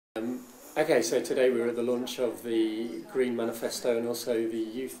Okay, so today we were at the launch of the Green Manifesto and also the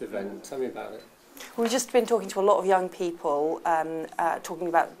youth event. Tell me about it. We've just been talking to a lot of young people, talking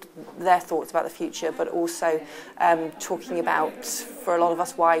about their thoughts about the future, but also talking about, for a lot of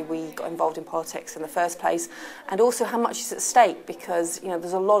us, why we got involved in politics in the first place, and also how much is at stake, because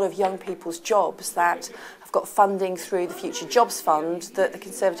there's a lot of young people's jobs that have got funding through the Future Jobs Fund that the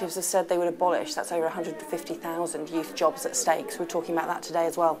Conservatives have said they would abolish. That's over 150,000 youth jobs at stake, so we're talking about that today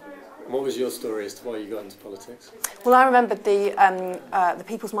as well. What was your story as to why you got into politics? Well, I remembered the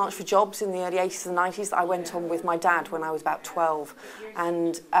People's March for Jobs in the early 80s and 90s that I went on with my dad when I was about 12.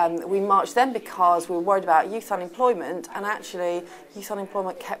 And we marched then because we were worried about youth unemployment, and actually youth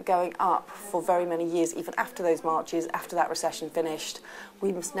unemployment kept going up for very many years, even after those marches, after that recession finished.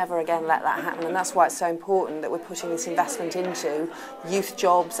 We must never again let that happen, and that's why it's so important that we're putting this investment into youth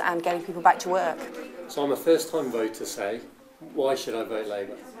jobs and getting people back to work. So I'm a first-time voter, say. Why should I vote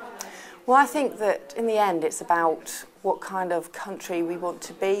Labour? Well, I think that in the end it's about what kind of country we want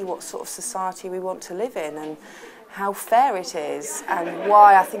to be, what sort of society we want to live in, and how fair it is, and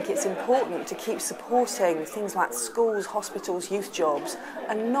why I think it's important to keep supporting things like schools, hospitals, youth jobs,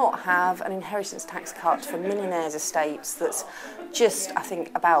 and not have an inheritance tax cut for millionaires' estates that's just, I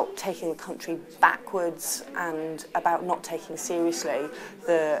think, about taking the country backwards and about not taking seriously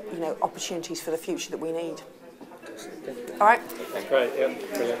the opportunities for the future that we need. Thank you. All right? That's great, yeah,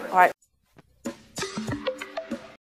 brilliant. All right.